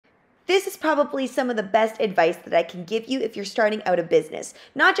This is probably some of the best advice that I can give you if you're starting out a business,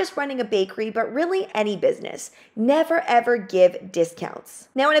 not just running a bakery, but really any business. Never ever give discounts.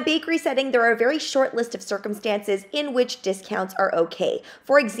 Now, in a bakery setting, there are a very short list of circumstances in which discounts are okay.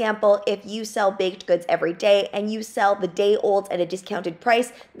 For example, if you sell baked goods every day and you sell the day olds at a discounted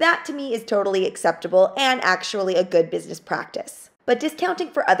price, that to me is totally acceptable and actually a good business practice. But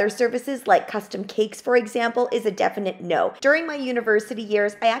discounting for other services like custom cakes, for example, is a definite no. During my university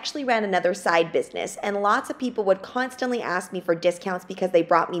years, I actually ran another side business, and lots of people would constantly ask me for discounts because they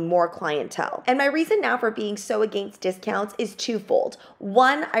brought me more clientele. And my reason now for being so against discounts is twofold.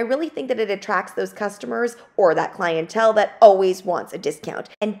 One, I really think that it attracts those customers or that clientele that always wants a discount.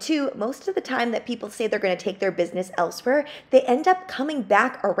 And two, most of the time that people say they're going to take their business elsewhere, they end up coming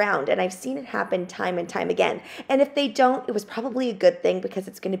back around, and I've seen it happen time and time again. And if they don't, it was probably a good thing because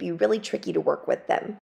it's going to be really tricky to work with them.